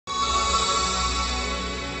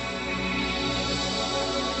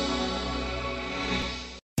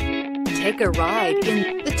Take a ride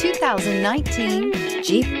in the 2019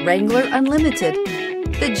 Jeep Wrangler Unlimited.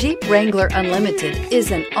 The Jeep Wrangler Unlimited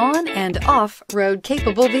is an on- and off-road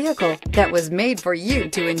capable vehicle that was made for you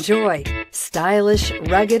to enjoy. Stylish,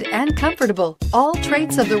 rugged, and comfortable. All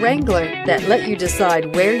traits of the Wrangler that let you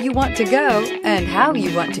decide where you want to go and how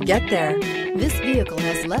you want to get there. This vehicle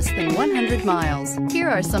has less than 100 miles. Here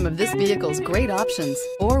are some of this vehicle's great options: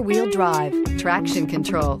 four-wheel drive, traction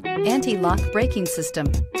control, anti-lock braking system,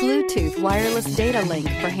 Bluetooth wireless data link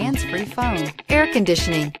for hands-free phone, air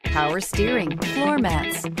conditioning, power steering, floor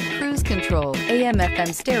mats, cruise control,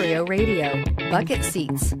 AM/FM stereo radio, bucket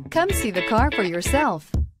seats. Come see the car for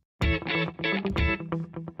yourself.